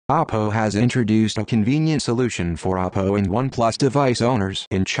Oppo has introduced a convenient solution for Oppo and OnePlus device owners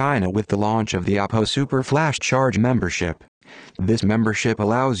in China with the launch of the Oppo Super Flash Charge membership. This membership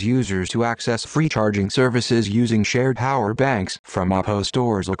allows users to access free charging services using shared power banks from Oppo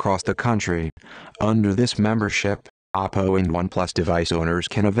stores across the country. Under this membership, Oppo and OnePlus device owners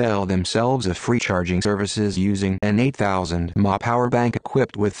can avail themselves of free charging services using an 8000 mAh power bank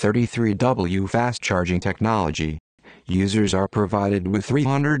equipped with 33W fast charging technology. Users are provided with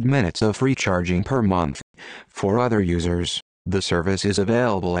 300 minutes of free charging per month. For other users, the service is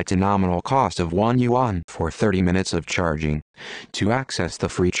available at a nominal cost of yuan for 30 minutes of charging. To access the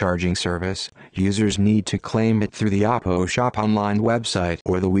free charging service, users need to claim it through the Oppo Shop online website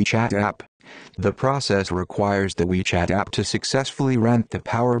or the WeChat app. The process requires the WeChat app to successfully rent the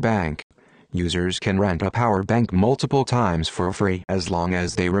power bank. Users can rent a power bank multiple times for free as long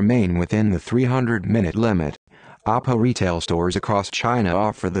as they remain within the 300-minute limit. Oppo retail stores across China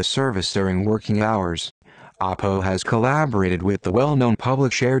offer the service during working hours. Oppo has collaborated with the well-known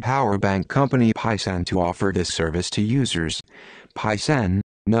public shared power bank company Pisen to offer this service to users. Pisen,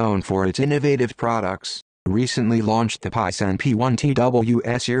 known for its innovative products, recently launched the Pisen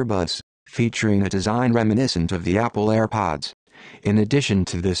P1TWS earbuds, featuring a design reminiscent of the Apple AirPods. In addition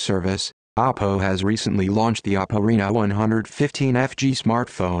to this service, Oppo has recently launched the Oppo Reno 115FG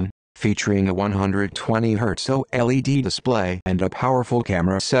smartphone, featuring a 120Hz OLED display and a powerful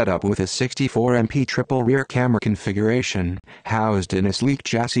camera setup with a 64MP triple rear camera configuration, housed in a sleek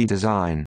chassis design.